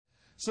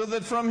so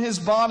that from his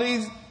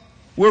body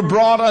were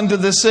brought unto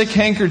the sick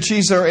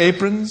handkerchiefs or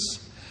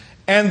aprons,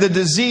 and the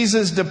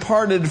diseases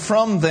departed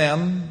from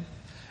them,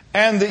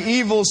 and the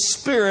evil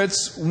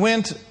spirits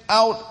went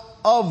out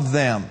of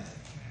them.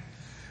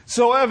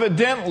 So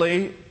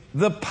evidently,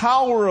 the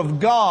power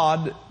of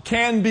God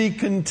can be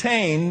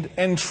contained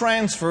and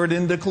transferred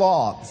into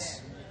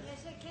cloths.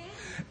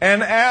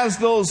 And as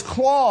those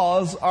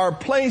cloths are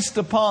placed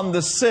upon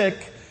the sick,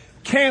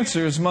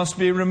 cancers must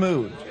be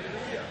removed.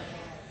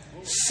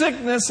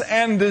 Sickness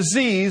and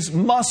disease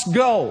must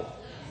go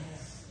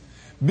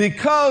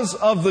because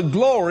of the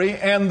glory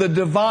and the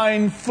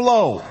divine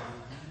flow.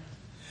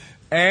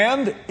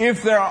 And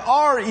if there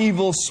are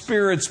evil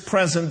spirits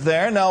present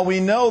there, now we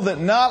know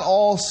that not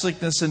all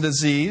sickness and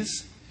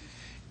disease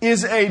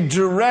is a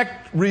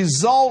direct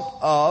result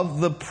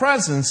of the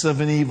presence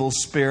of an evil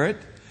spirit,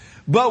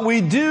 but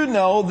we do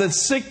know that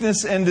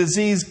sickness and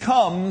disease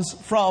comes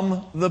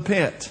from the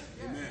pit.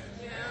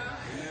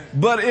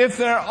 But if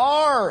there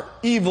are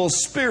evil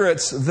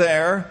spirits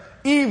there,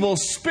 evil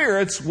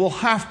spirits will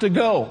have to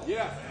go.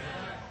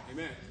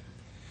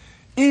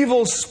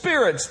 Evil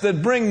spirits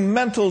that bring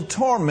mental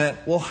torment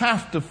will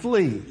have to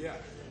flee.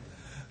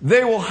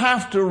 They will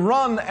have to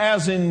run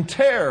as in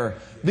terror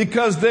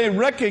because they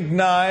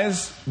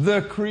recognize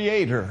the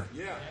Creator.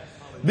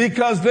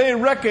 Because they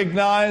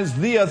recognize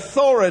the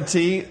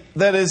authority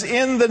that is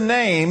in the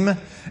name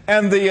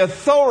and the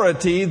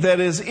authority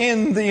that is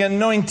in the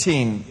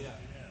anointing.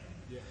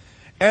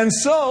 And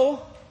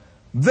so,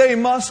 they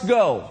must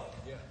go.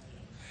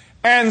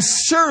 And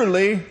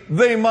surely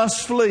they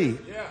must flee.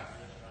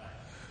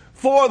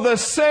 For the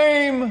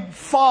same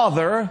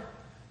Father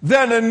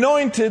that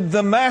anointed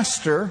the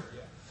Master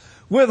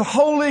with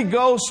Holy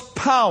Ghost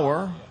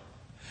power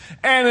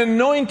and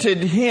anointed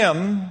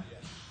Him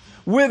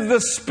with the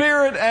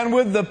Spirit and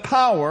with the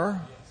power,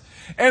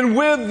 and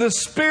with the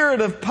Spirit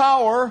of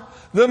power,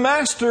 the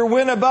Master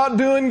went about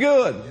doing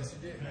good.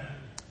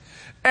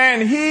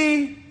 And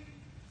He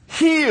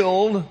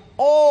healed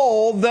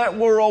all that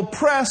were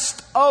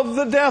oppressed of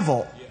the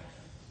devil.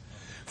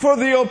 For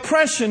the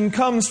oppression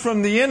comes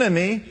from the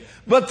enemy,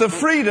 but the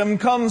freedom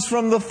comes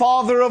from the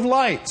Father of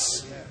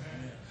lights.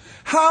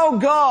 How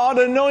God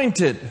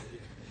anointed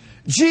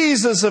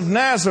Jesus of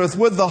Nazareth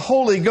with the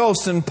Holy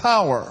Ghost and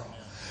power,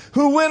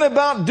 who went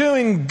about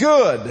doing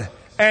good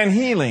and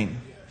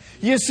healing.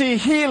 You see,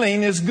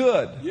 healing is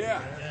good.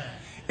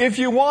 If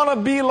you want to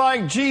be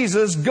like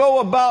Jesus,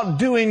 go about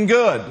doing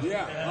good.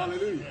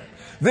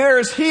 There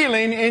is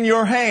healing in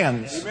your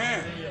hands.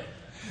 Amen.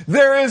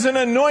 There is an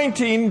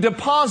anointing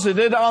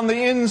deposited on the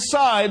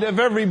inside of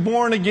every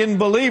born-again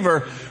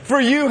believer.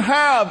 For you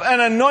have an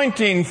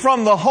anointing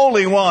from the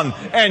Holy One,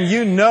 and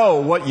you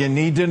know what you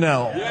need to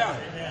know.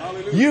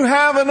 You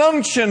have an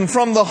unction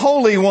from the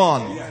Holy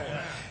One.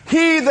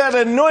 He that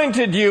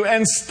anointed you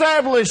and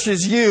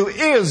establishes you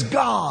is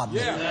God.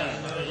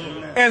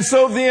 And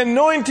so the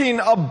anointing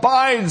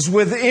abides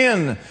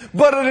within.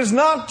 But it is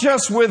not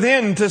just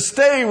within to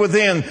stay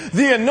within.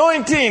 The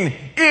anointing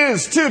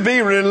is to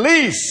be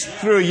released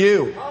through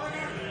you.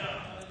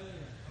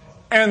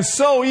 And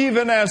so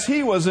even as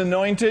He was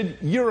anointed,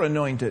 you're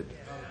anointed.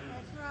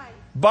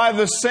 By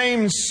the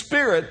same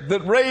Spirit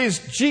that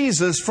raised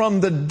Jesus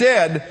from the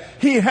dead,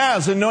 He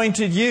has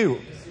anointed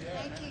you.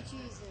 Thank you,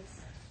 Jesus.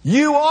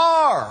 You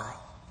are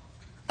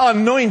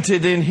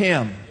anointed in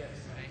Him.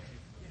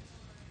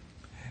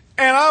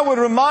 And I would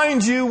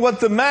remind you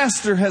what the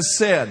Master has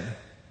said.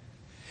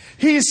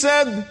 He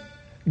said,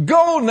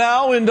 "Go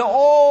now into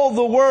all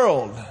the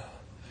world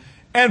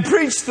and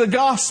preach the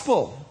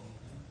gospel.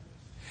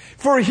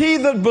 For he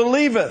that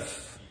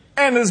believeth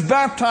and is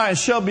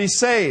baptized shall be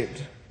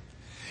saved.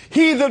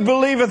 He that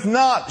believeth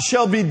not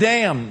shall be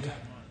damned.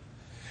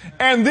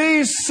 And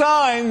these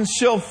signs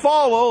shall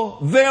follow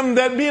them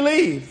that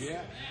believe."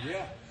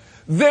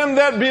 Them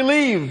that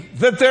believe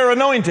that they're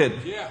anointed.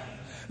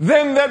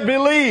 Them that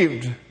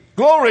believed,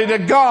 glory to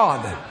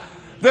God,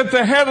 that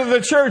the head of the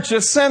church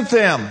has sent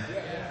them.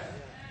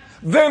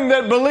 Them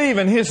that believe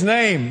in His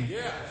name.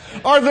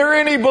 Are there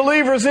any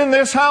believers in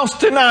this house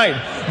tonight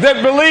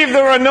that believe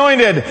they're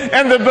anointed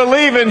and that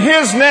believe in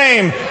His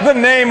name, the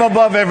name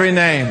above every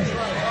name?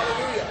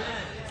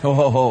 Ho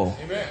ho ho.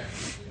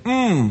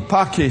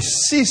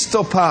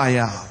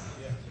 Pakisistopaya.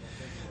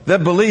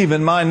 That believe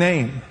in my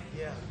name.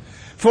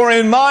 For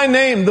in my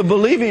name the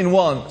believing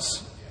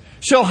ones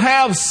shall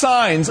have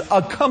signs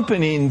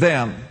accompanying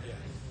them.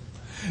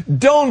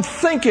 Don't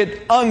think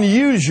it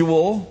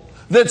unusual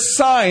that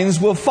signs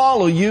will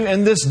follow you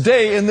in this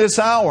day, in this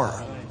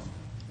hour.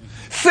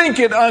 Think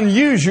it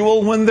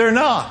unusual when they're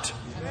not.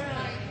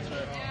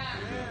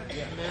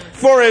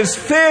 For as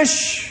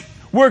fish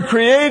were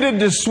created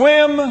to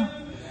swim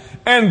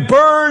and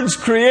birds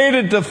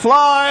created to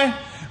fly,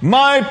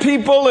 my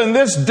people in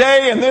this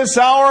day and this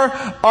hour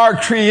are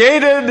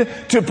created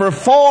to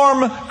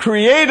perform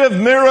creative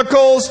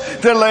miracles,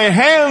 to lay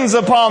hands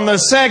upon the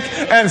sick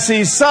and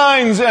see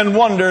signs and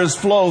wonders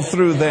flow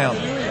through them.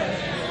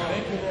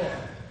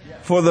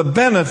 For the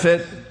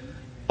benefit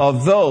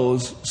of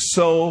those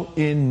so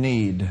in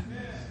need.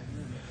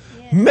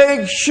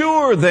 Make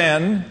sure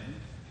then,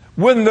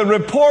 when the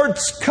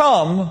reports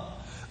come,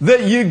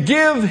 that you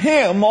give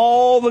Him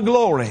all the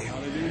glory.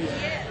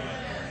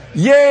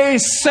 Yea,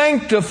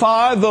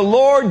 sanctify the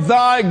Lord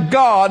thy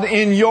God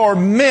in your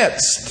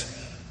midst,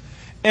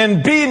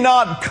 and be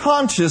not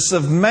conscious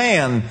of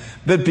man,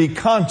 but be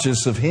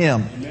conscious of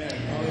Him.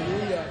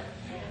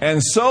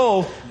 And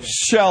so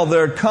shall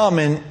there come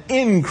an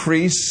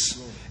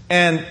increase,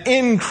 and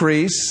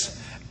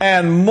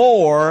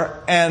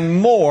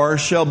more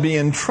shall be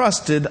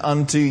entrusted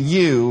unto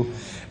you,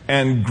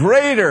 and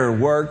greater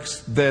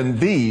works than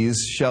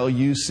these shall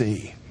you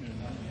see.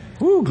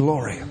 Woo,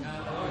 glory.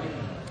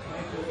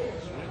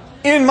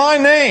 In my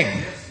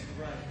name,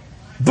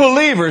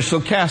 believers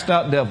shall cast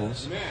out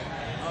devils.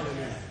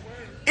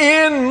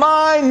 In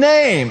my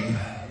name,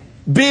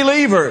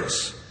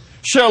 believers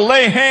shall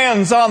lay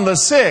hands on the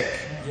sick,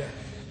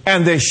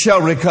 and they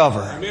shall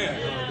recover.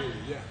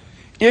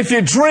 If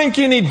you drink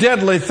any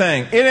deadly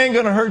thing, it ain't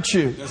going to hurt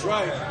you. That's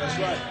right. That's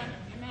right.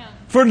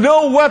 For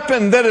no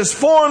weapon that is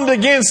formed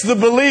against the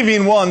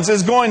believing ones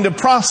is going to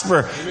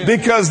prosper,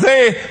 because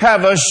they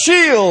have a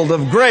shield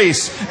of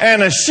grace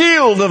and a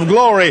shield of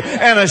glory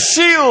and a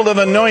shield of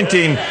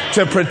anointing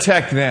to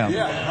protect them.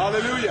 Yeah.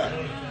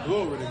 Hallelujah.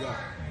 Glory to God.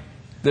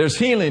 There's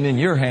healing in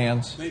your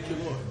hands. Thank you,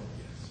 Lord.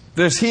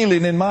 There's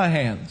healing in my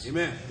hands.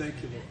 Amen. Thank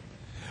you, Lord.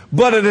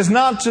 But it is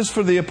not just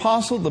for the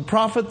apostle, the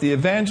prophet, the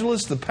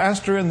evangelist, the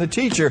pastor, and the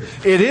teacher.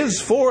 It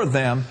is for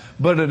them,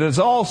 but it is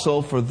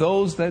also for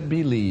those that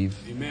believe.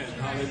 Amen.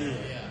 Hallelujah.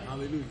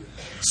 Hallelujah.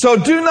 So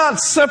do not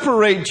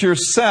separate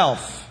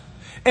yourself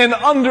and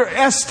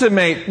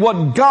underestimate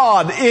what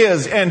God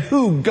is and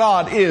who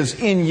God is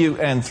in you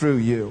and through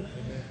you.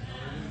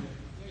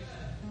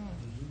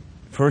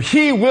 For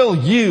He will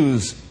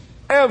use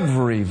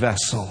every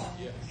vessel.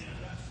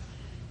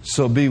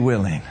 So be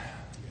willing.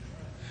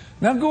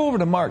 Now go over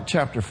to Mark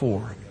chapter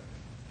 4.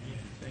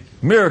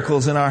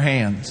 Miracles in our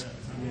hands.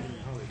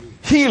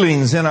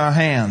 Healings in our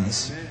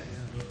hands.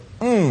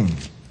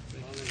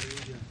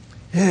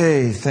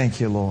 Hey, thank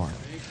you, Lord.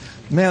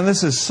 Man,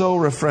 this is so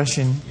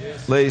refreshing,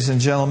 ladies and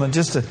gentlemen,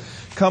 just to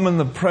come in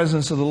the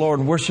presence of the Lord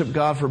and worship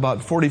God for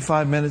about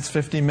 45 minutes,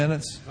 50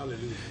 minutes.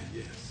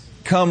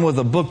 Come with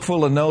a book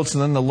full of notes,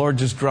 and then the Lord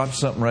just drops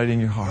something right in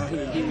your heart.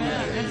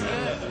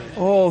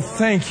 Oh,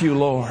 thank you,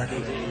 Lord.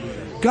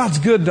 God's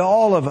good to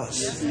all of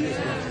us.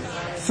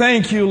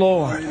 Thank you,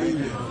 Lord.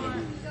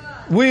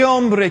 We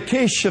only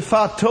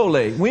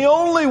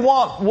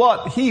want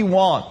what He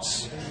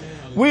wants.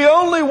 We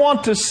only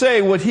want to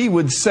say what He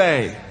would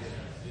say.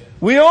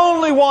 We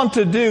only want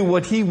to do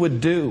what He would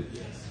do.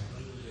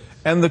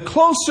 And the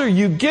closer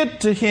you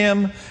get to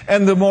Him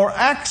and the more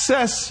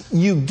access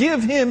you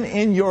give Him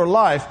in your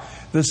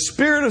life, the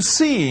spirit of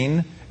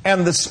seeing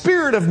and the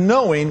spirit of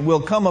knowing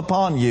will come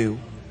upon you.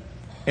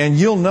 And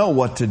you'll know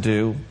what to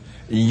do.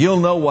 You'll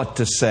know what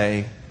to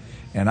say.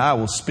 And I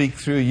will speak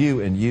through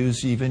you and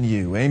use even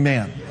you.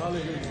 Amen.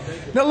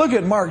 Now look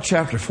at Mark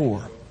chapter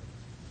 4.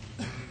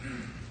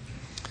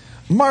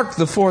 Mark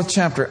the 4th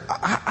chapter.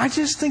 I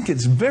just think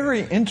it's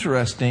very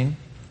interesting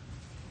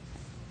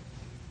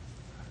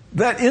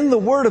that in the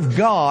Word of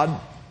God,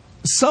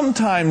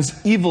 sometimes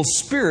evil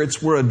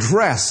spirits were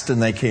addressed and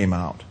they came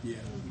out.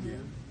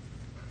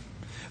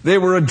 They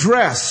were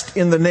addressed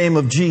in the name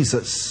of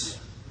Jesus,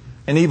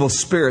 and evil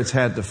spirits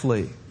had to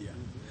flee.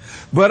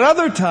 But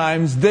other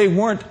times they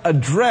weren't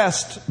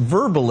addressed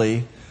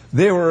verbally,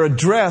 they were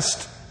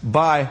addressed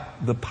by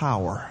the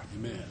power.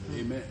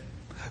 Amen.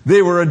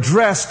 They were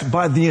addressed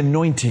by the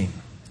anointing.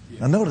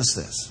 Now notice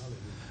this.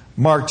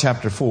 Mark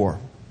chapter 4.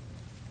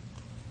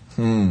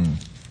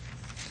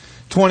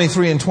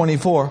 23 and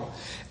 24.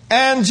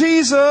 And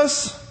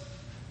Jesus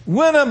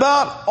went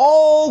about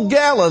all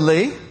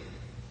Galilee.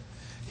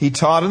 He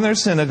taught in their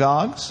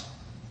synagogues.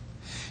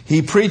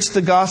 He preached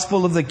the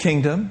gospel of the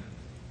kingdom.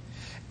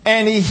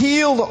 And He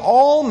healed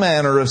all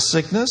manner of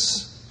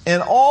sickness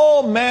and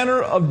all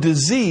manner of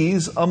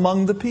disease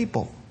among the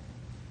people.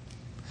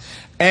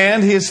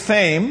 And His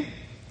fame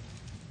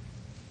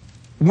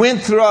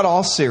went throughout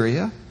all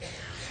Syria.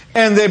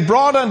 And they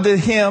brought unto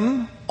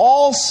Him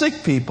all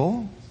sick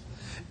people,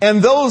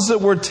 and those that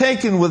were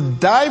taken with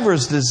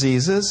divers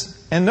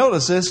diseases. And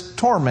notice this,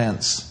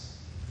 torments.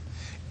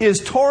 Is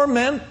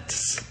torment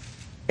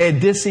a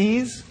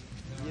disease?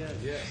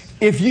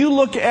 If you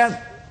look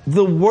at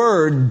the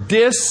word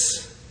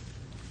dis-ease,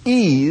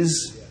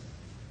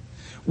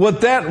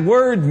 what that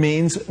word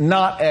means,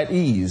 not at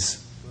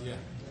ease.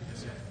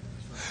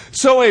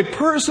 So a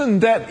person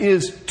that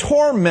is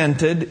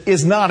tormented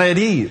is not at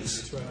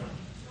ease.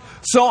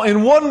 So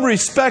in one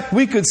respect,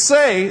 we could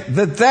say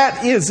that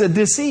that is a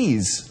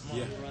disease.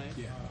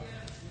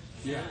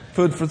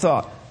 Food for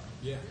thought.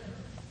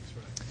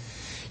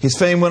 His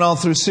fame went all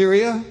through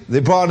Syria. They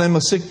brought Him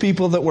with sick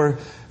people that were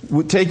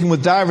taken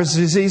with divers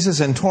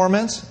diseases and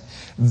torments.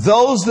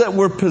 Those that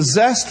were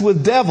possessed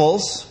with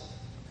devils,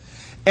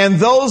 and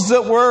those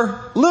that were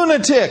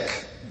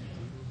lunatic,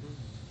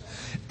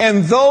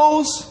 and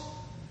those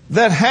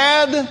that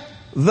had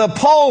the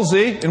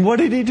palsy. And what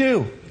did He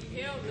do?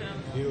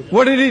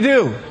 What did He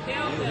do?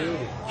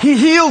 He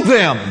healed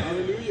them.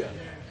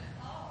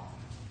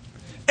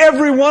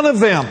 Every one of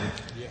them.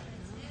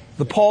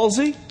 The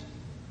palsy,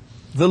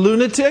 the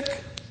lunatic,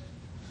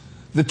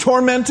 the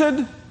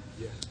tormented,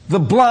 the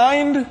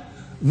blind,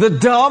 the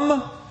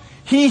dumb.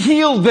 He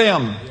healed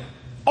them.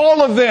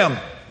 All of them.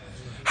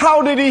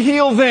 How did He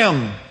heal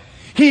them?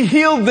 He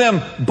healed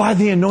them by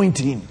the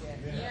anointing.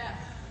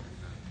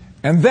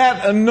 And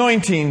that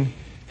anointing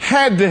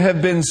had to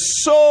have been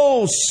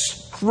so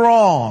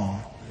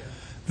strong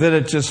that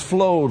it just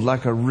flowed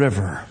like a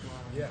river.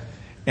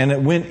 And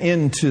it went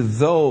into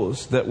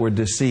those that were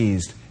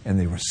diseased and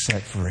they were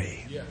set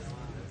free.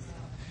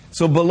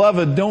 So,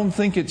 beloved, don't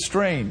think it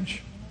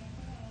strange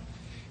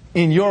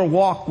in your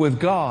walk with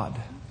God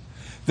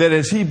that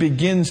as He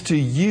begins to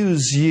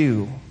use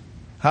you,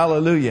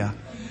 hallelujah,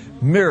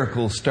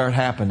 miracles start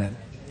happening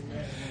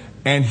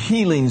and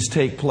healings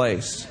take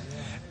place.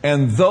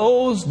 And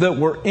those that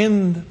were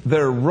in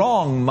their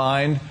wrong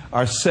mind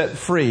are set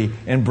free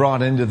and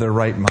brought into their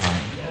right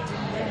mind.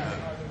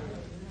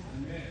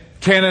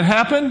 Can it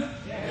happen?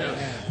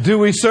 Do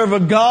we serve a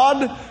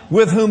God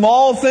with whom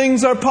all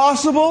things are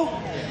possible?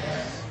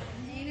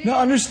 Now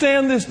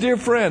understand this, dear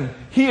friend.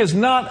 He has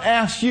not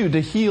asked you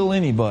to heal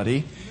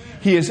anybody.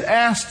 He has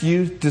asked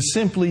you to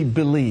simply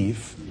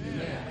believe.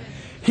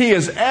 He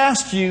has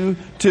asked you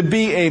to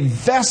be a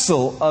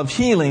vessel of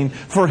healing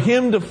for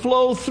Him to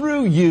flow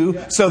through you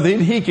so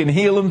that He can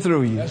heal them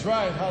through you. That's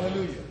right.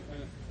 Hallelujah.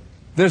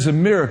 There's a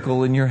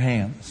miracle in your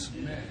hands.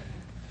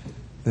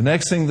 The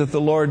next thing that the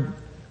Lord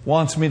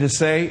wants me to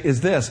say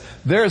is this.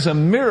 There's a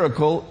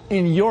miracle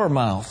in your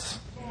mouth.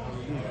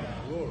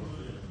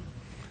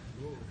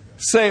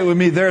 Say it with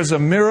me. There's a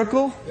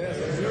miracle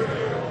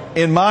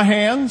in my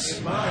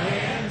hands.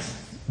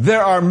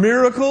 There are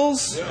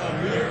miracles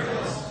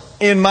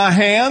in my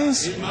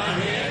hands.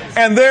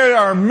 And there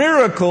are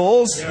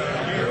miracles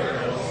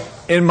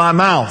in my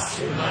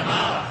mouth.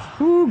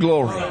 Ooh,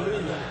 glory.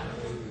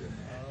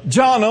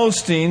 John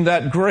Osteen,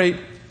 that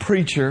great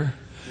preacher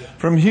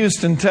from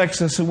Houston,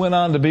 Texas, who went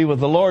on to be with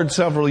the Lord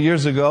several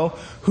years ago,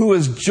 who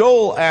was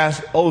Joel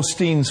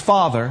Osteen's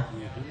father,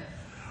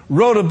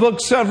 wrote a book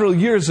several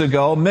years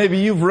ago, maybe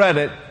you've read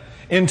it,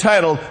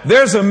 entitled,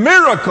 There's a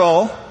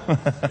Miracle.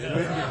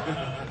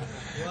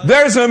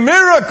 There's a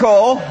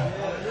miracle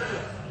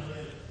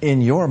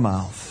in your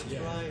mouth.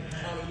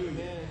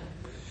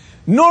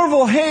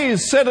 Norval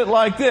Hayes said it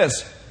like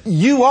this,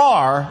 you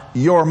are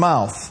your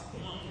mouth.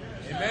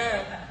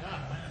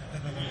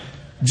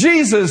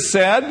 Jesus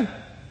said,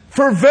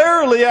 for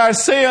verily I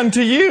say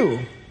unto you.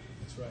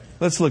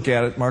 Let's look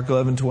at it, Mark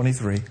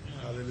 11:23.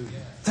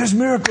 There's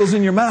miracles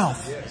in your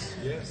mouth.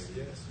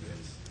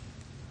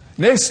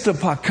 Nesta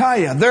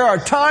pakaya. There are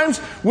times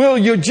where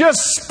you just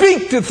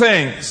speak to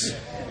things.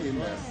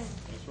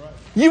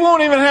 You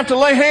won't even have to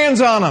lay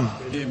hands on them.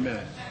 Amen.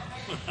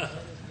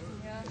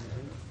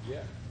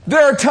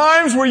 There are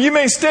times where you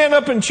may stand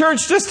up in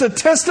church just to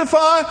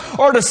testify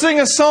or to sing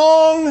a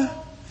song,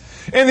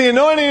 and the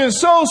anointing is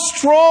so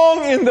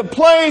strong in the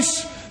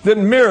place that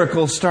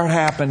miracles start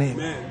happening.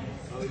 Amen.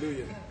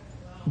 Hallelujah.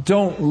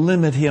 Don't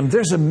limit Him.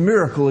 There's a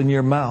miracle in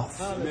your mouth.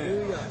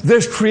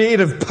 There's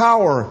creative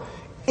power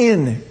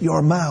in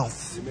your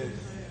mouth. Amen.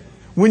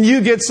 When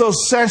you get so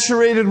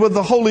saturated with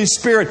the Holy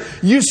Spirit,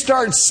 you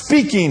start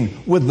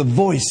speaking with the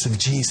voice of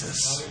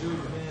Jesus.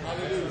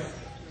 Hallelujah.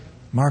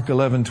 Mark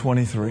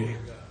 11:23.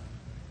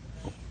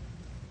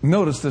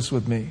 Notice this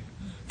with me.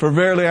 For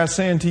verily I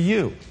say unto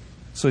you,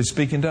 so He's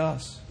speaking to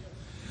us,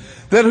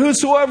 that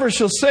whosoever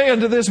shall say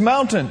unto this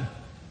mountain,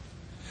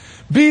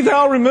 be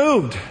thou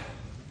removed,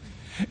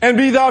 and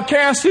be thou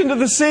cast into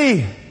the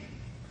sea,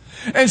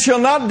 and shall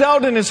not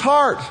doubt in his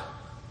heart,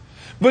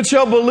 but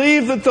shall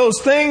believe that those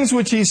things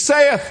which he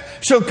saith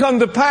shall come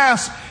to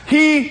pass,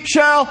 he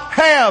shall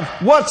have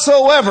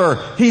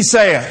whatsoever he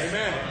saith.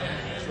 Amen.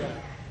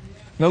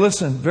 Now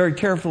listen very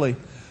carefully.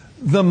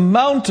 The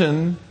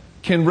mountain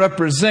can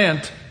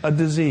represent a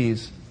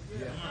disease.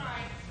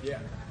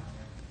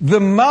 The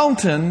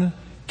mountain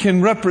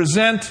can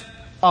represent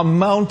a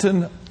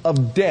mountain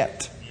of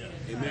debt.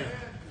 Amen.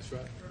 That's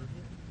right.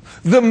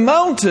 The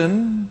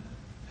mountain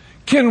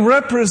can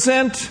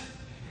represent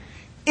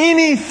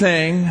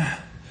anything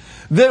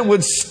that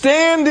would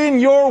stand in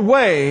your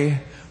way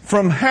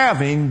from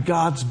having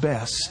God's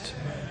best.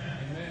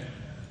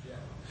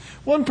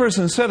 One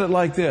person said it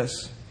like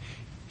this.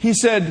 He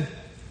said,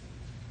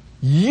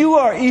 you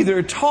are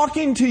either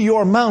talking to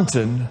your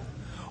mountain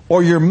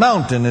or your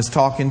mountain is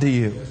talking to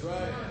you.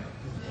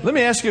 Let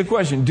me ask you a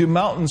question. Do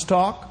mountains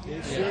talk?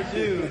 Yes, sure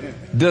do.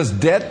 Does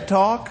debt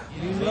talk?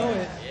 You know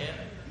it.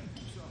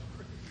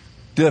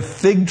 Do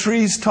fig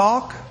trees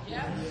talk?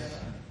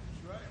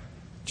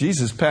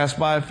 Jesus passed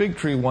by a fig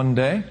tree one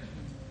day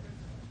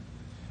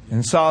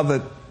and saw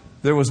that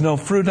there was no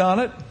fruit on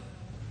it,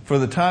 for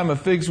the time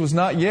of figs was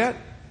not yet.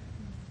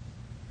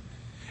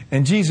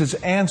 And Jesus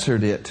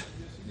answered it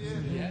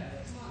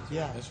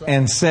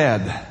and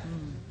said,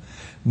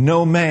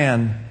 no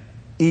man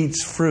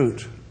eats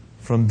fruit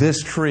from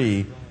this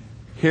tree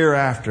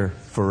hereafter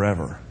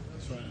forever.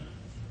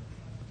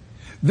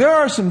 There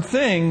are some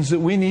things that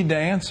we need to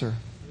answer.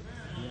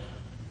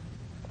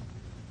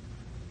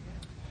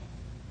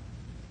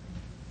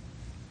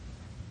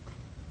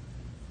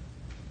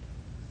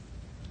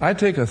 I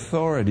take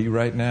authority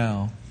right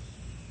now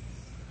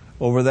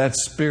over that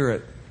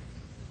spirit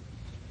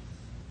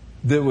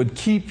that would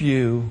keep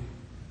you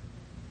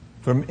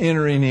from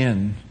entering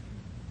in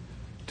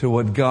to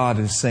what God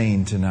is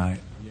saying tonight.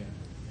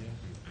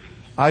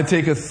 I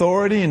take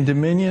authority and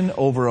dominion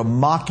over a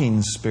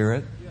mocking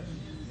spirit.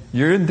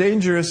 You're in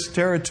dangerous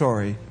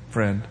territory,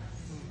 friend.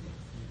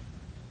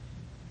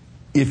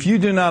 If you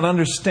do not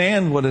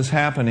understand what is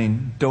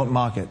happening, don't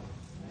mock it.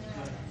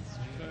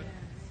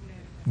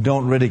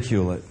 Don't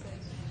ridicule it,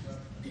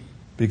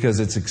 because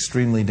it's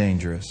extremely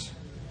dangerous.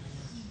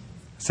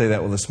 I say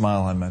that with a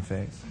smile on my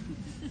face.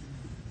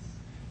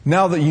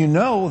 Now that you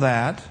know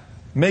that,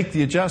 make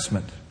the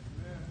adjustment.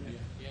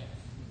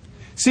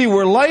 See,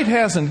 where light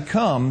hasn't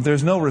come,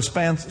 there's no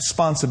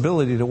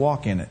responsibility to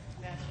walk in it.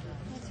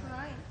 That's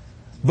right.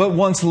 But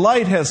once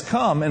light has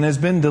come and has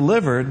been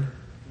delivered,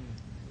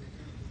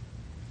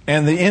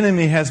 and the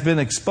enemy has been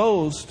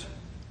exposed,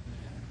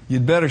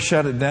 you'd better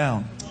shut it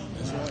down.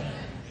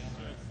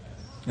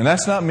 And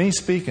that's not me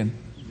speaking.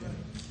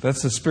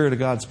 That's the Spirit of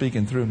God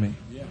speaking through me.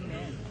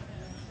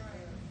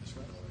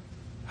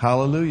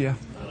 Hallelujah.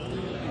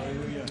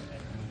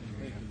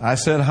 I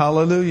said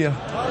hallelujah.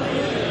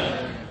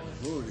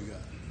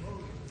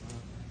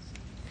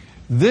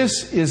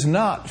 This is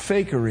not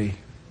fakery.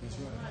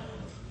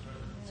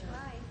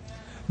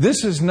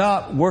 This is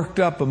not worked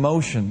up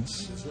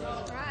emotions.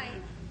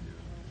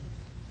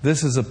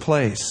 This is a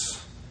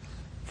place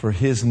for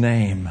His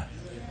name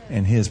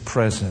and His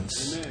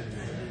presence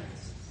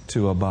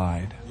to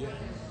abide.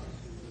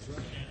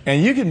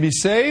 And you can be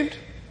saved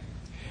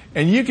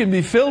and you can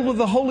be filled with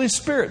the Holy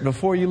Spirit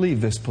before you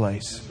leave this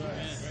place.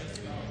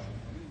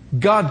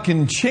 God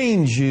can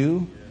change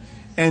you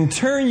and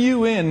turn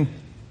you in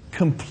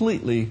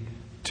completely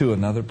to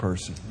another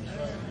person.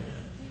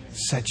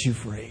 Set you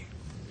free.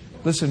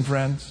 Listen,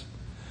 friends,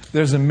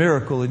 there's a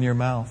miracle in your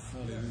mouth.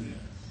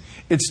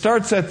 It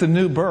starts at the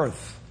new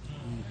birth,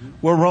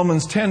 where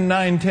Romans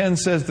 10:9-10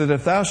 says that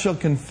if thou shalt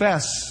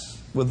confess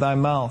with thy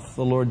mouth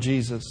the Lord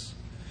Jesus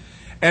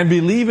and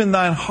believe in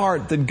thine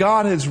heart that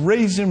God has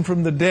raised Him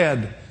from the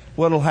dead,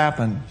 what will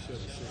happen?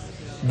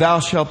 Thou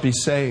shalt be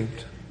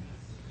saved.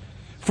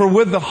 For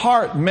with the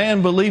heart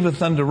man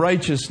believeth unto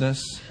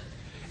righteousness,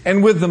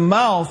 and with the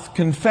mouth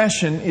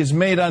confession is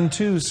made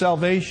unto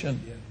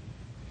salvation.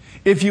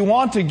 If you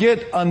want to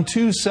get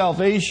unto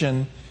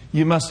salvation,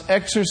 you must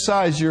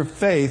exercise your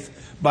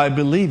faith by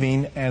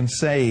believing and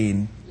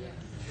saying.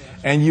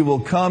 And you will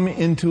come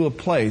into a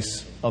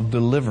place of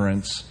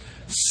deliverance,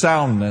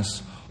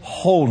 soundness,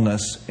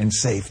 wholeness, and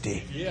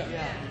safety.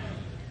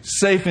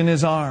 Safe in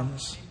His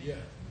arms.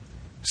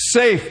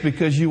 Safe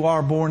because you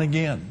are born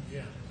again.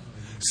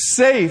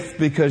 Safe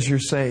because you're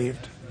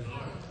saved.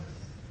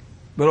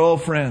 But oh,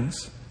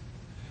 friends,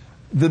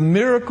 the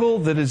miracle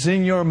that is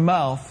in your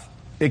mouth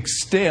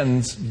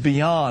extends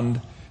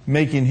beyond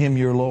making Him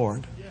your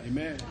Lord.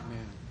 Amen.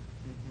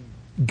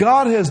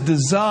 God has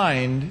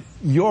designed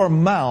your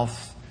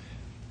mouth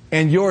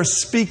and your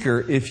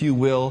speaker, if you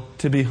will,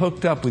 to be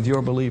hooked up with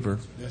your believer.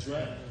 That's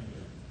right.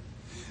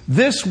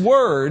 This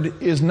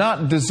word is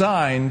not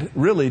designed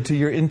really to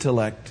your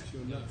intellect,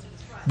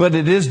 but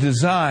it is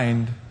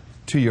designed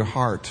to your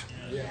heart.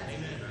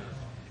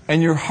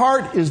 And your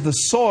heart is the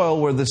soil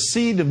where the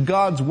seed of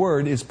God's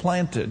Word is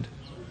planted.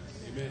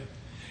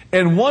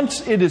 And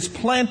once it is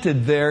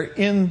planted there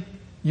in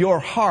your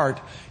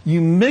heart,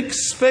 you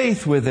mix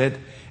faith with it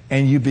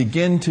and you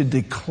begin to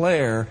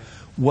declare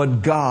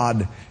what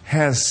God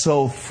has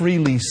so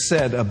freely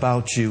said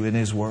about you in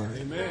His Word.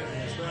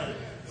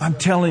 I'm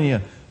telling you,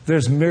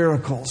 there's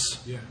miracles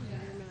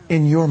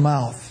in your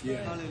mouth.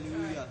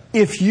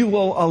 If you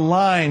will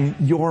align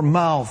your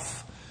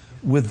mouth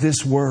with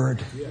this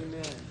Word.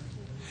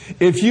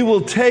 If you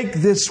will take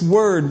this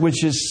Word,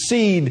 which is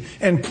seed,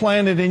 and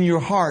plant it in your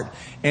heart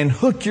and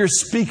hook your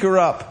speaker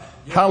up,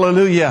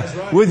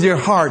 hallelujah, with your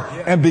heart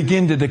and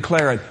begin to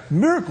declare it,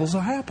 miracles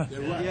will happen.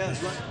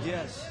 Yes.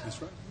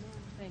 That's right.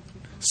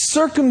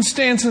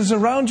 Circumstances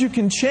around you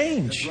can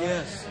change.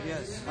 Yes.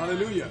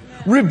 Hallelujah.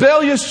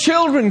 Rebellious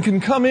children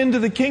can come into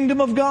the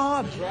kingdom of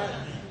God. That's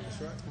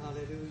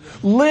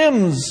right.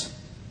 Limbs,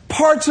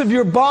 parts of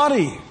your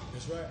body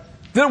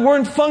that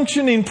weren't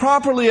functioning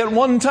properly at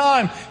one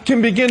time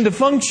can begin to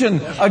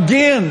function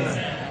again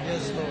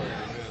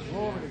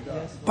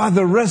by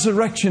the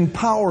resurrection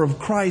power of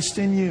Christ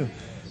in you.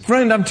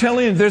 Friend, I'm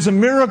telling you, there's a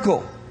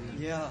miracle.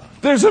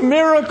 There's a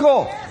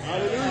miracle.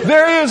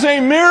 There is a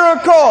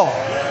miracle.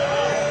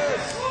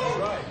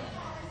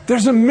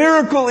 There's a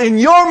miracle in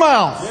your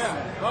mouth.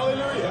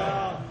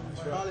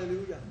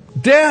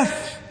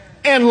 Death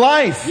and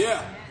life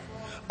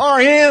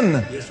are in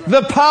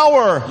the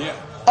power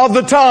of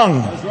the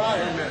tongue.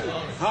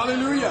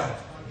 Hallelujah.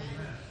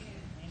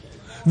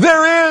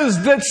 There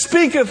is that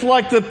speaketh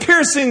like the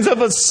piercings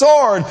of a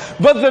sword,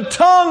 but the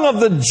tongue of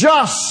the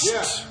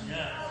just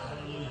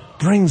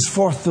brings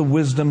forth the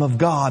wisdom of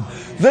God.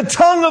 The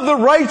tongue of the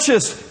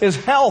righteous is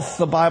health,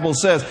 the Bible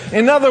says.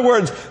 In other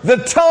words, the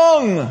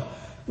tongue,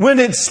 when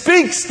it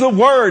speaks the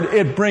word,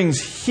 it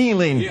brings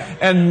healing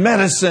and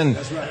medicine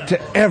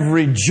to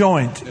every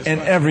joint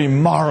and every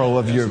marrow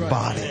of your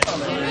body.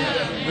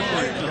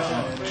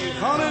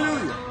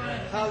 Hallelujah.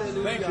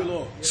 Thank you,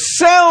 Lord.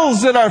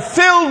 Cells that are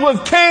filled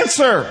with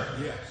cancer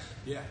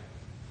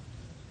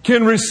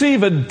can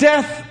receive a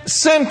death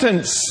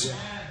sentence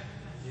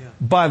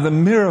by the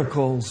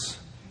miracles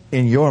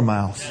in your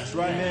mouth. That's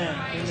right.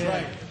 That's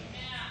right.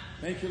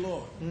 Thank you,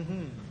 Lord.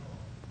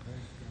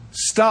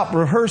 Stop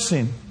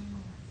rehearsing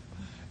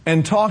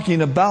and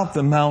talking about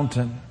the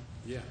mountain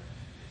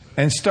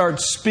and start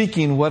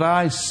speaking what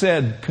I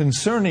said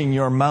concerning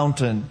your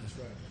mountain,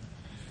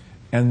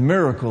 and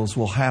miracles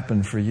will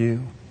happen for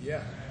you.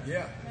 Yeah.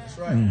 That's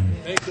right.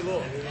 Thank you,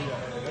 Lord.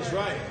 That's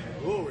right.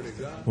 Glory to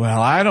God. Well,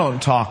 I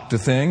don't talk to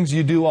things.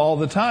 You do all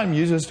the time.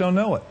 You just don't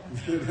know it.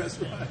 That's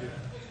right.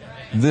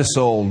 This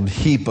old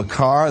heap of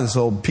car, this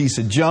old piece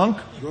of junk.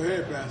 Go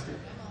ahead, Pastor.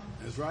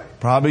 That's right.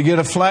 Probably get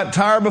a flat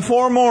tire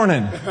before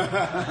morning.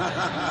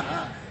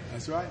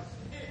 That's right.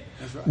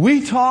 That's right.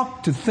 We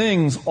talk to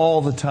things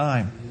all the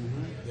time.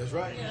 That's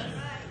right.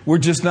 We're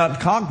just not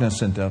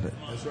cognizant of it.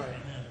 That's right.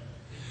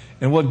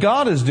 And what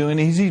God is doing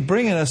is He's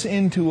bringing us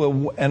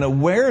into an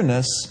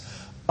awareness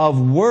of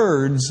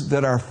words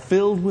that are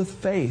filled with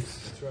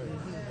faith. That's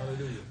right.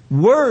 Hallelujah.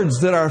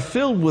 Words that are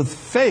filled with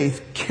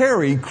faith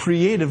carry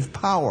creative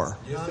power.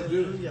 Yes, they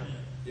do.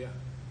 Yeah.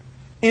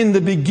 In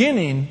the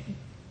beginning,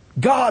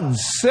 God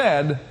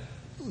said,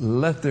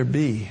 "Let there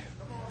be."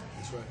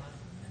 That's right.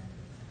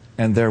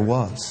 And there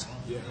was.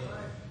 Yeah.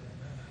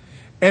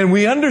 And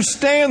we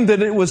understand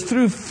that it was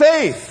through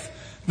faith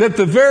that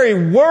the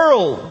very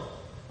world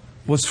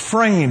was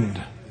framed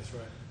That's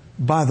right.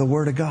 by the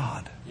Word of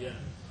God. Yeah.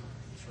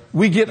 That's right.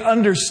 We get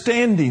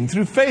understanding.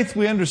 Through faith,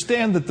 we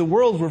understand that the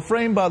worlds were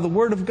framed by the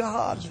Word of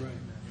God. That's right.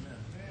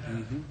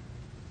 Amen.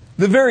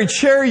 The very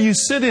chair you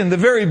sit in, the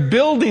very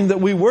building that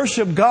we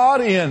worship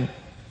God in,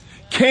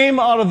 came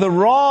out of the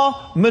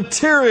raw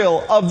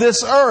material of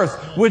this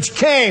earth, which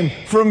came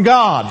from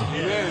God.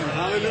 Amen.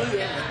 Hallelujah.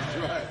 That's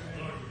right.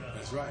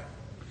 That's right.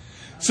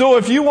 So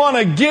if you want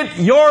to get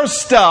your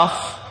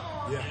stuff,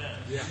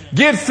 Yeah.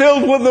 get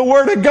filled with the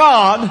Word of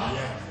God,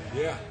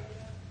 Yeah.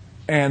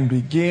 and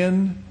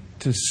begin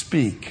to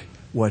speak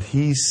what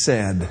He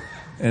said,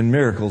 and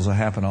miracles will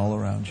happen all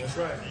around you. That's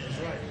right.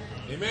 That's right.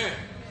 Amen.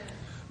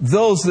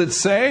 Those that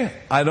say,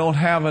 "I don't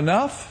have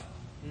enough,"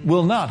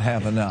 will not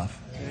have enough.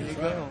 That's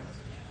right.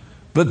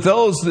 But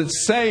those that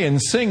say and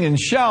sing and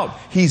shout,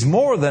 "He's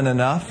more than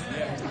enough,"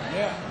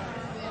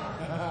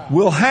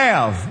 will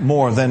have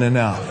more than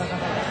enough.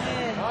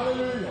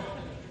 Hallelujah.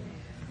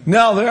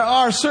 Now, there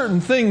are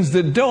certain things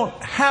that don't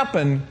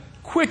happen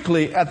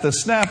quickly at the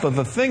snap of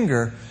a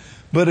finger,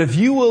 but if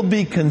you will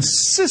be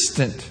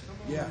consistent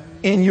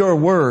in your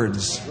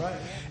words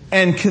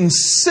and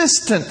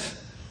consistent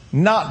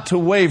not to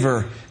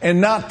waver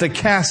and not to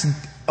cast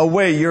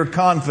away your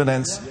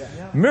confidence,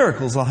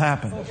 miracles will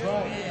happen.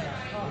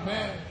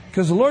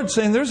 Because the Lord's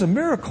saying there's a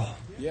miracle.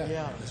 Yeah.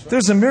 That's right.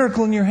 There's a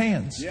miracle in your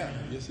hands. Yeah.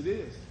 Yes, it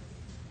is.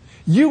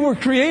 You were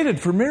created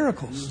for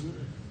miracles.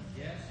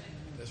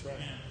 That's right.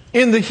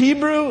 In the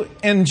Hebrew,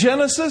 in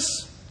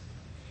Genesis,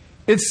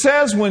 it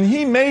says when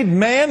He made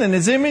man in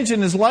His image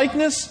and His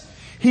likeness,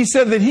 He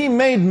said that He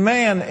made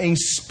man a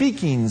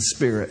speaking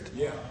spirit.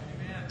 Yeah.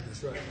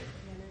 That's right.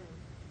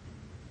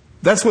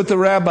 That's what the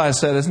rabbi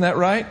said, isn't that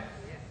right?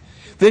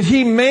 That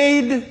He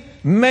made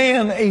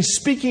man a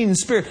speaking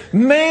spirit.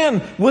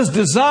 Man was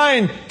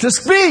designed to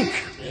speak.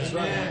 That's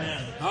right.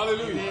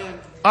 Hallelujah.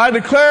 I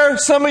declare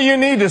some of you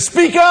need to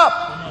speak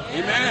up.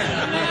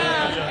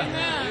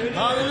 Amen.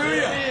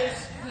 Hallelujah.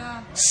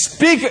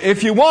 Speak.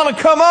 If you want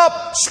to come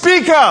up,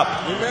 speak up.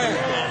 Amen.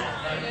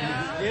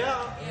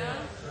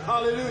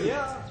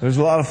 Hallelujah. There's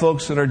a lot of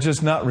folks that are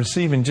just not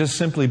receiving just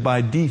simply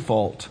by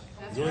default.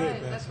 That's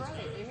right. That's right.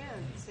 Amen.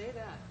 Say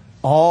that.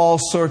 All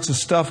sorts of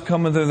stuff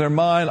coming to their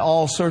mind,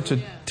 all sorts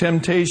of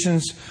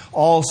temptations,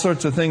 all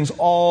sorts of things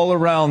all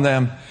around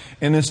them.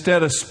 And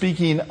instead of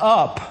speaking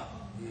up,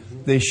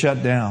 they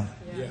shut down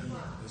Yeah.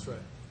 That's right.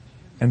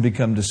 and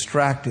become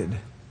distracted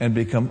and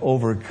become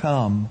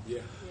overcome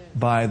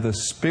by the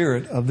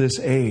spirit of this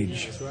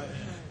age. That's right.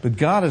 But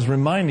God is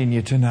reminding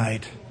you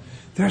tonight,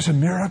 there's a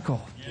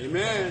miracle.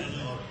 Amen.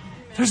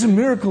 There's a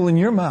miracle in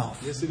your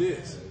mouth. Yes, it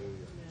is.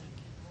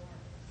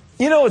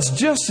 You know, it's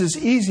just as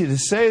easy to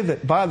say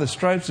that by the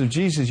stripes of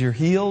Jesus you're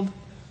healed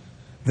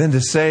than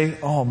to say,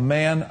 "Oh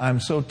man, I'm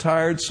so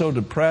tired, so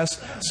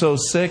depressed, so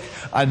sick,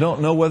 I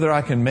don't know whether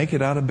I can make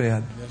it out of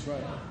bed." That's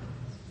right.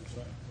 That's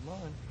right.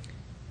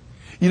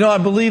 You know, I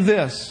believe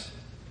this,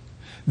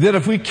 that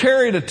if we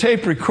carried a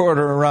tape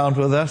recorder around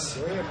with us,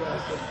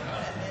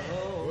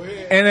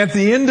 and at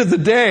the end of the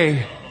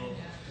day,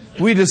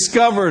 we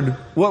discovered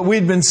what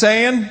we'd been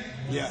saying,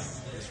 Yeah.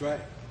 That's right.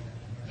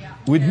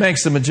 we'd make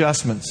some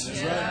adjustments.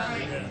 That's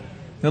right.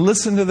 Now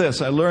listen to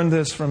this. I learned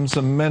this from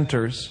some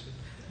mentors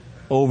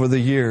over the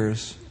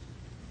years.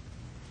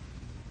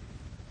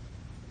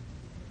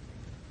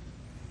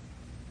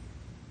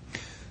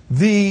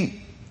 The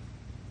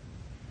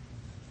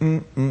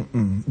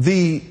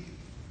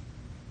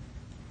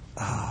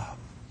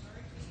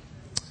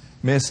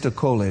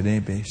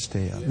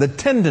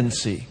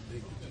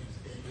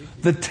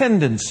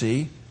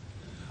tendency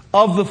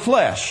of the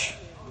flesh,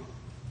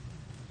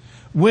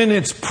 when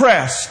it's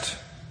pressed,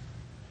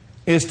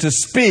 is to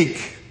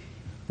speak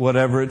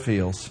whatever it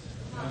feels.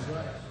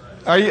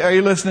 Are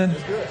you listening?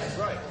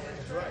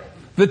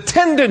 The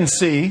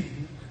tendency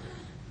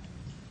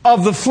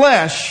of the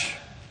flesh,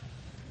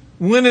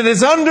 when it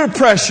is under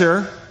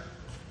pressure,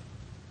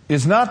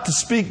 is not to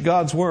speak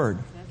God's word.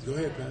 Go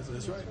ahead, Pastor.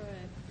 That's right.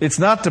 It's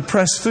not to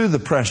press through the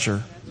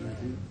pressure,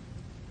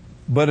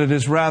 but it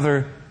is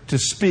rather to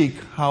speak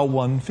how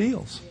one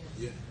feels.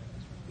 Yeah,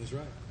 that's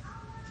right.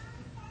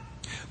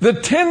 The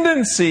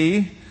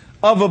tendency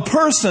of a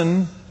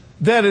person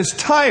that is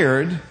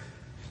tired,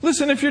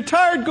 listen, if you're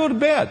tired, go to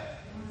bed.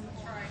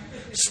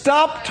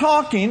 Stop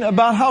talking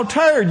about how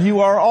tired you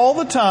are all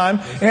the time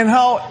and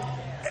how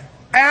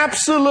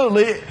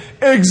absolutely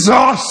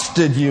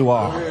exhausted you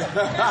are.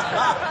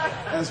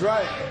 That's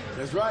right.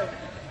 That's right.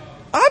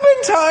 I've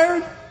been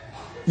tired.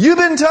 You've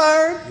been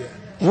tired.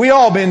 Yeah. We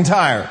all been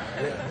tired.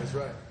 Yeah, that's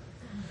right.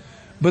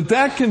 But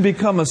that can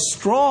become a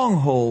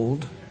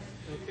stronghold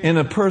in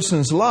a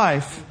person's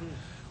life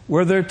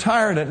where they're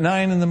tired at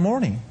 9 in the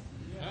morning.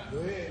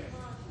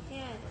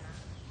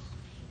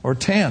 Or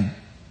 10.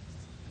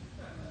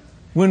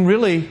 When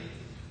really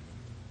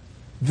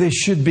they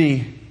should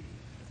be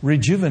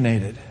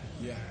rejuvenated.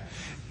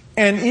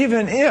 And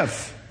even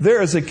if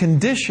there is a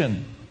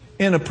condition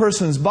in a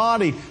person's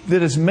body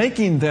that is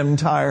making them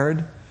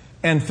tired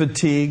and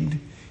fatigued,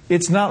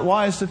 it's not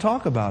wise to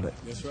talk about it.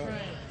 That's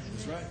right.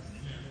 That's right.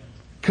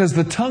 Because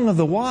the tongue of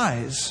the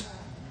wise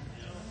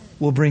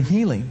will bring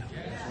healing.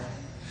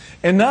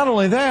 And not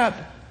only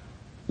that,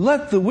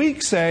 let the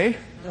weak say,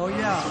 oh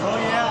yeah, oh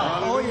yeah,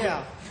 oh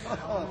yeah.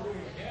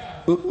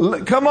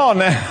 Come on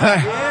now.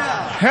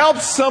 Yeah. Help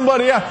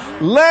somebody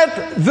out.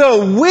 Let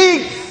the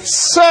weak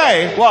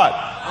say what?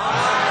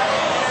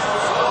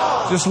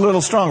 Just a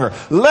little stronger.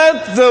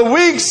 Let the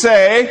weak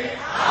say,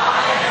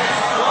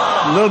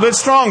 a little bit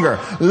stronger.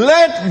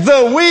 Let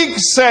the weak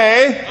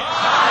say,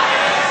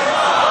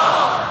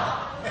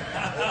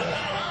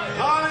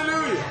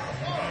 Hallelujah.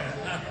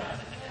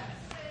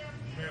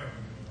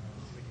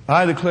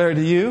 I declare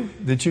to you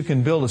that you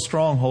can build a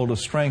stronghold of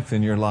strength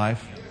in your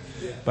life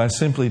by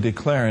simply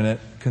declaring it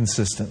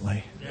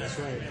consistently. That's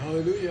right.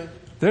 Hallelujah.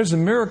 There's a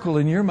miracle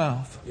in your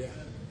mouth. Yeah.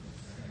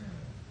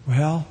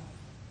 Well,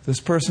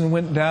 this person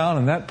went down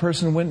and that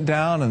person went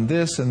down and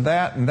this and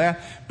that,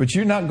 but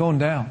you're not going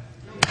down.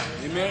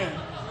 Amen.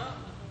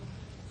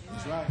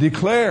 That's right.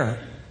 Declare,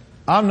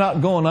 I'm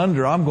not going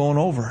under, I'm going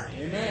over.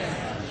 Amen.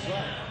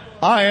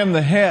 I am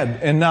the head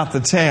and not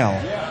the tail.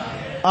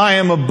 I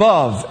am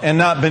above and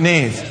not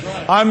beneath.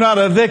 I'm not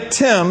a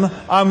victim,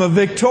 I'm a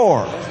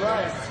victor. That's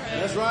right.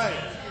 That's right.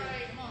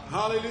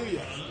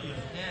 Hallelujah.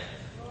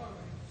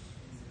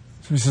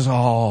 So he says,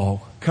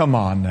 oh, come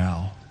on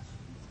now.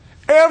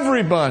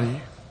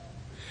 Everybody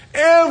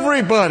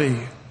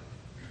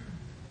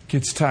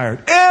gets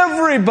tired.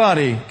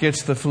 Everybody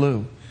gets the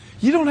flu.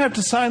 You don't have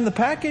to sign the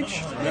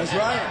package. That's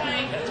right.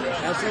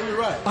 Absolutely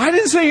right. I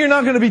didn't say you're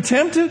not going to be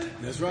tempted.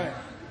 That's right.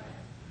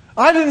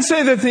 I didn't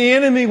say that the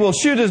enemy will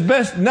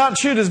not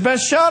shoot his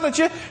best shot at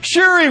you.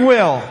 Sure he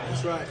will.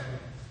 That's right.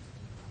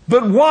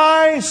 But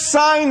why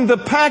sign the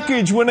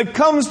package when it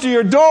comes to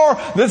your door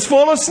that's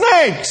full of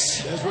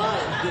snakes? That's right.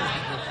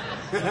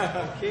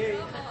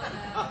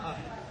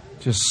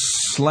 Just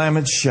slam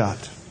it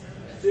shut.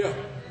 Yeah.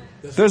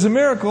 There's a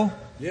miracle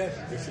Yes,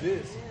 yes it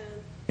is.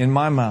 in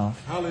my mouth.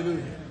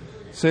 Hallelujah.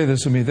 Say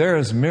this with me. There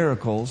is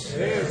miracles.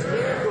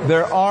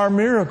 There are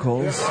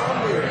miracles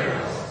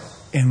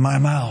in my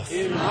mouth.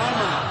 In my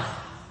mouth.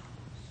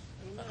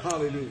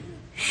 Hallelujah.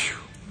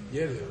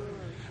 Yeah.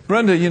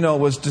 Brenda,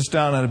 was just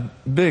down at a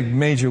big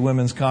major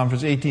women's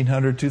conference,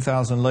 1,800,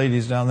 2,000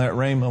 ladies down there at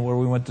Rhema where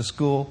we went to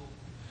school.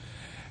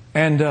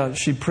 And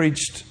she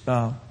preached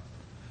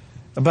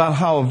about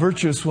how a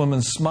virtuous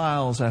woman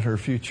smiles at her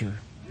future.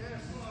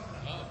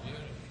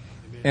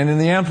 And in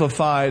the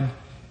Amplified,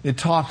 it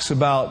talks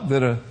about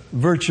that a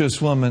virtuous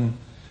woman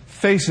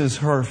faces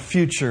her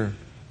future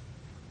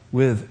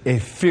with a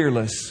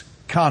fearless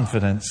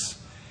confidence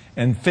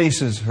and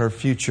faces her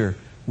future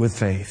with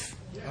faith.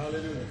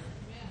 Hallelujah.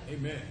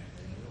 Amen.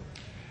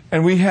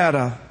 And we have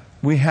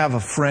a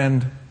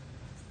friend,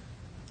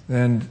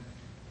 and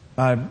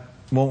I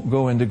won't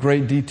go into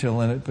great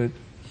detail in it, but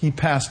he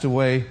passed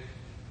away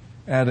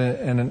at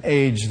an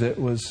age that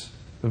was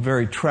a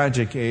very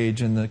tragic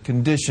age, and the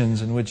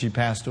conditions in which he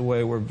passed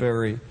away were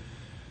very,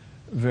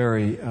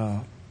 very,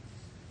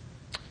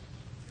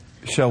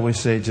 shall we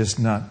say, just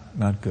not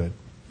good.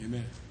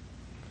 Amen.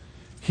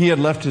 He had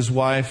left his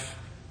wife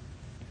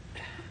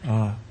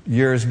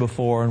years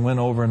before and went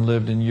over and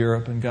lived in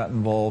Europe and got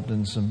involved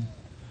in some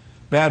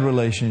bad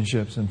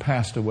relationships and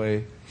passed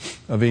away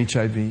of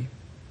HIV. Yeah.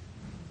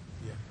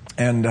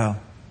 And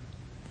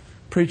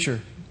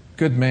preacher,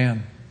 good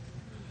man.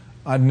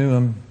 I knew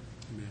him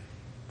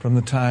from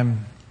the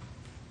time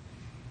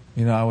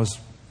You know, I was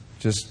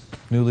just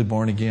newly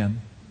born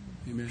again.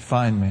 Amen.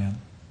 Fine man.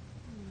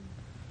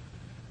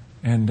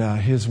 And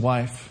his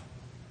wife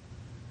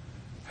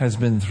has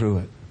been through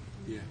it.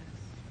 Yeah.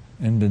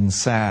 And been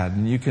sad.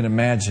 And you can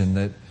imagine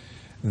that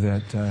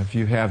if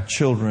you have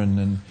children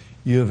and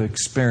you have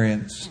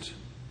experienced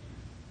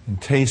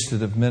and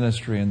tasted of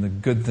ministry and the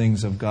good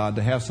things of God,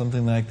 to have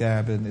something like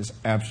that happen is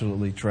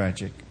absolutely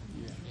tragic.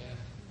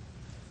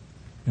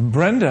 And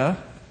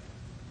Brenda,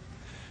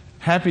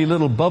 happy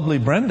little bubbly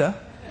Brenda,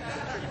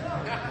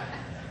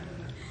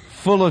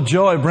 full of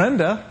joy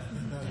Brenda,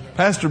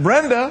 Pastor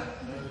Brenda,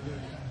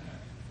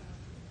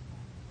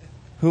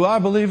 who I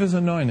believe is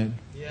anointed.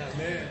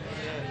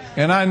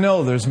 And I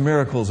know there's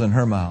miracles in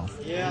her mouth.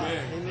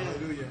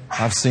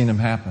 I've seen them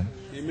happen.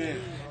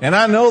 And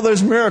I know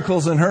there's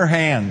miracles in her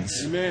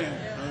hands.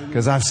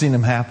 Because I've seen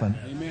them happen.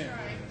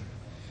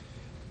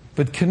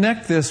 But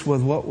connect this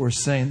with what we're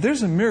saying.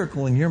 There's a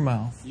miracle in your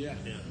mouth. Yeah.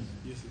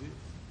 Yes, it is.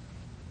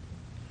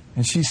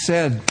 And she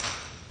said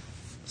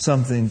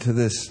something to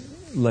this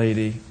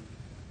lady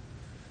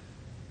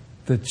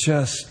that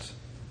just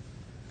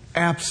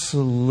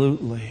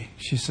absolutely,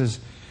 she says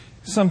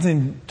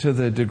something to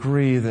the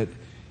degree that,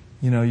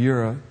 you know,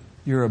 you're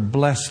a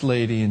blessed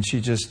lady, and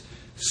she just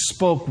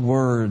spoke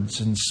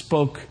words and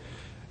spoke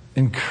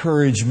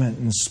encouragement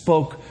and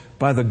spoke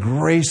by the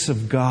grace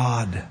of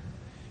God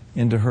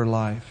into her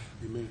life.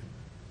 Amen.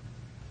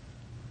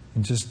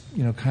 And just,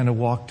 you know, kind of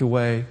walked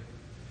away.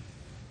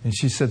 And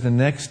she said the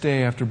next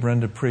day after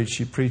Brenda preached,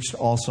 she preached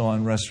also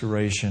on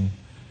restoration.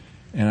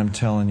 And I'm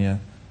telling you,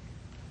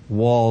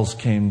 walls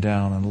came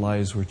down and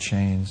lives were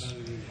changed.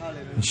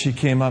 And she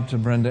came up to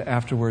Brenda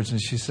afterwards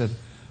and she said,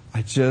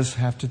 I just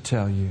have to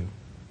tell you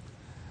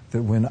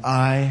that when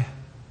I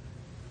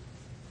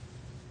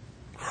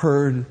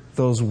heard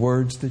those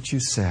words that you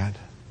said,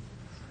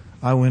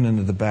 I went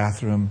into the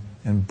bathroom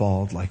and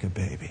bawled like a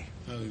baby.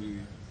 Hallelujah.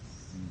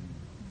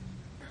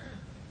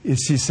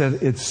 She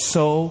said, it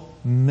so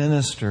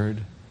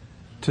ministered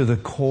to the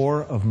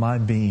core of my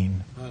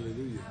being.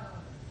 Hallelujah.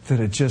 That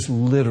it just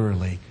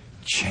literally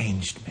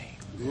changed me.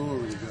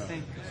 Glory to God.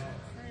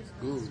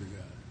 Glory to God.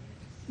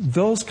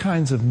 Those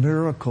kinds of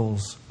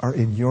miracles are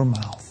in your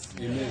mouth.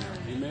 Amen.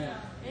 Amen.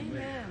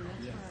 Amen.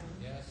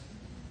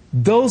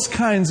 Those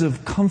kinds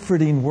of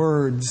comforting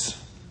words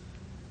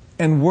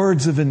and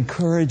words of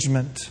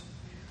encouragement,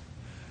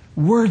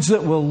 words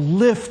that will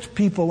lift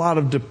people out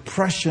of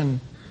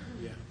depression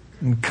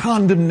and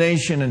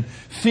condemnation and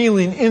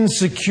feeling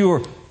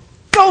insecure.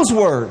 Those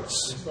words,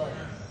 That's right.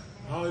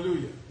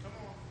 Hallelujah.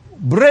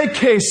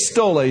 breke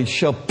stole,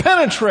 shall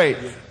penetrate.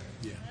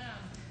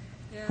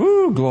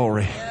 Woo,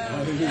 glory.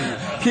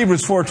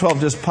 Hebrews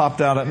 4:12 just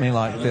popped out at me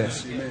like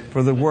this.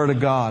 For the word of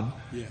God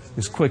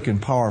is quick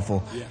and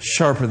powerful,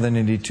 sharper than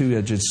any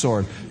two-edged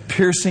sword,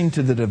 piercing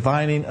to the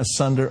dividing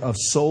asunder of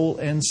soul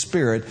and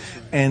spirit,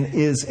 and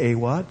is a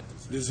what?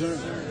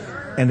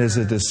 Discerner. And is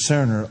a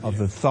discerner of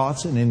the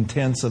thoughts and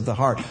intents of the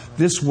heart.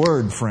 This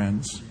word,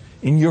 friends,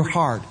 in your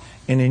heart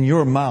and in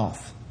your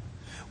mouth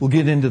will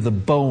get into the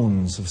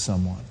bones of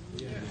someone.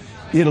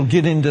 It'll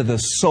get into the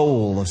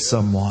soul of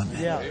someone.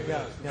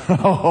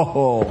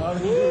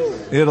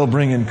 Oh, it'll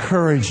bring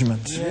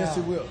encouragement. Yes,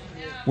 it will.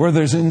 Where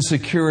there's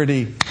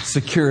insecurity,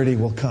 security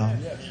will come.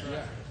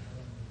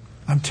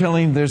 I'm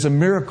telling you, there's a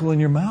miracle in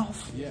your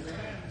mouth. Yeah,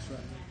 that's right.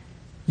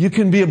 You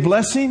can be a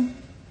blessing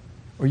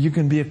or you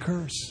can be a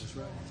curse. That's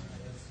right.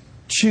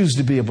 Choose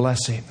to be a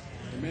blessing.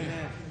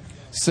 Amen.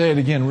 Say it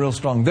again real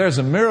strong. There's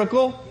a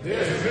miracle,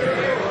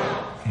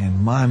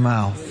 in my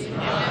mouth.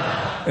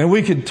 And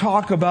we could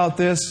talk about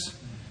this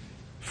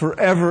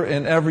forever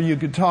and ever. You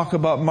could talk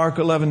about Mark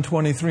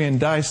 11:23 and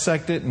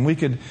dissect it, and we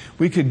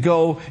could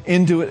go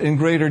into it in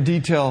greater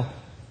detail.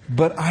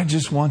 But I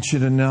just want you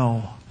to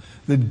know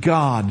that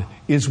God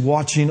is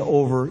watching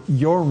over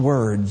your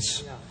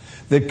words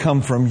that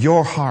come from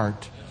your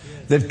heart,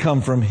 that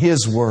come from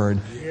His Word,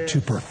 to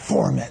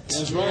perform it.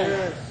 That's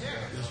right.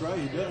 That's right.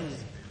 He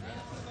does.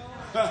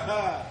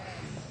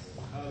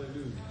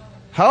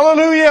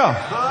 Hallelujah!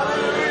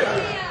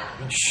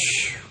 Hallelujah.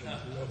 Shh.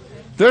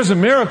 There's a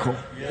miracle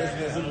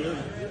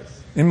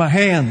in my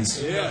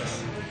hands.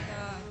 Yes.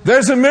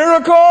 There's a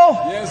miracle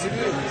Yes, it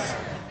is.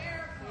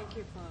 Thank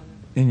you, Father.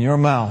 in your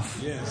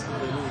mouth. Yes.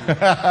 Hallelujah.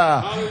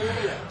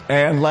 Hallelujah.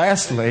 And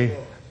lastly,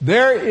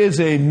 there is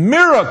a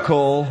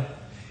miracle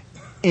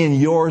in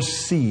your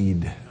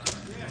seed.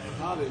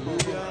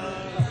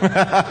 there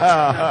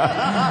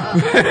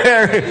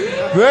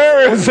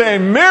is a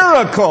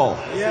miracle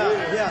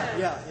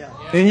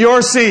in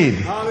your seed.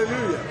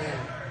 Hallelujah.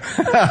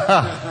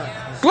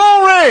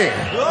 Glory!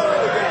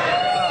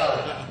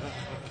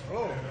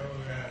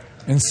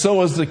 And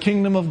so is the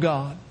kingdom of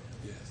God.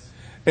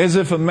 As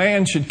if a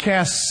man should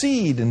cast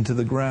seed into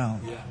the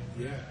ground.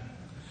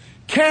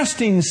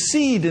 Casting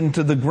seed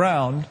into the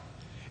ground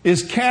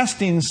is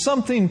casting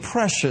something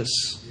precious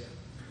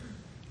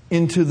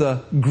into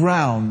the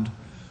ground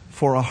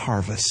for a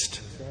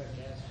harvest.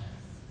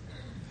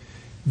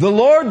 The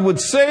Lord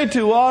would say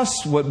to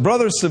us what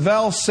Brother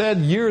Savelle said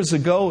years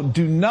ago,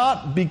 do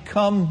not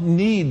become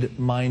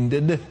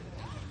need-minded,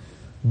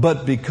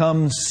 but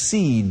become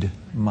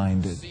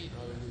seed-minded.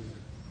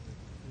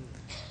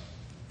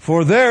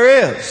 For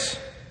there is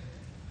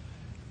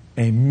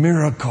a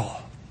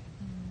miracle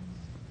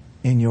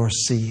in your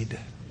seed.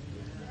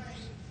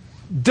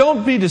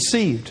 Don't be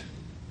deceived.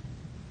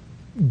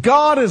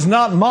 God is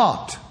not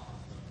mocked.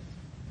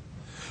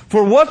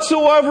 For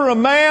whatsoever a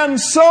man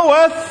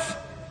soweth,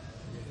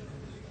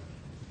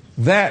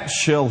 that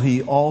shall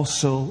he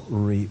also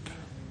reap.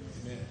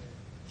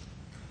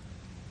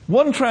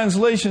 One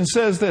translation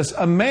says this: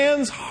 a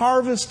man's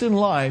harvest in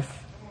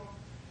life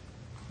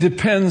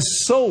depends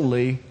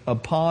solely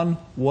upon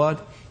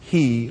what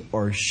he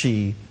or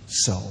she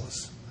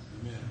sows.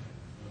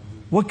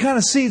 What kind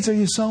of seeds are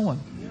you sowing?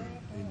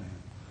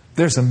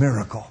 There's a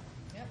miracle.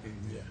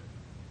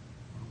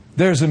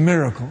 There's a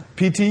miracle.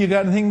 PT, you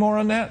got anything more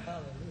on that?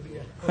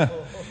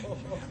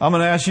 I'm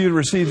going to ask you to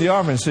receive the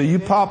offering, so you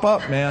pop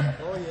up, man.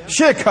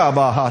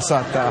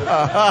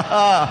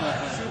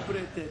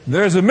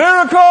 There's a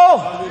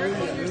miracle.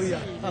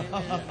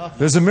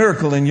 There's a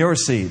miracle in your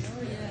seed.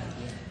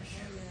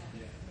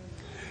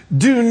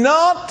 Do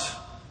not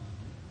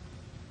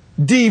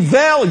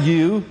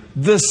devalue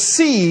the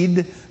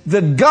seed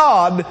that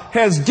God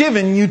has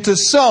given you to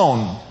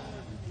sow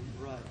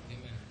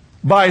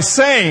by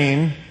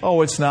saying,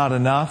 oh, it's not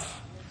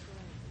enough.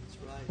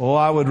 Oh,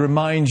 I would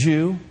remind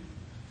you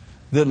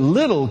that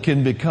little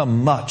can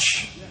become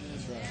much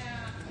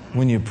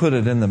when you put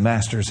it in the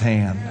Master's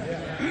hand.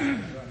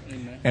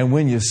 And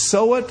when you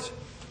sow it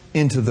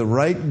into the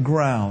right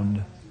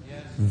ground,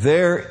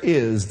 there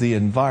is the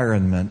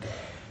environment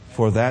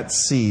for that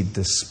seed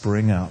to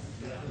spring up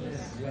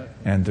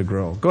and to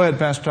grow. Go ahead,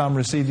 Pastor Tom,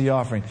 receive the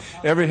offering.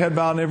 Every head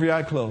bowed and every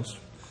eye closed.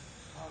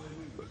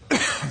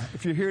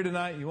 If you're here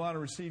tonight, you want to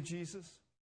receive Jesus?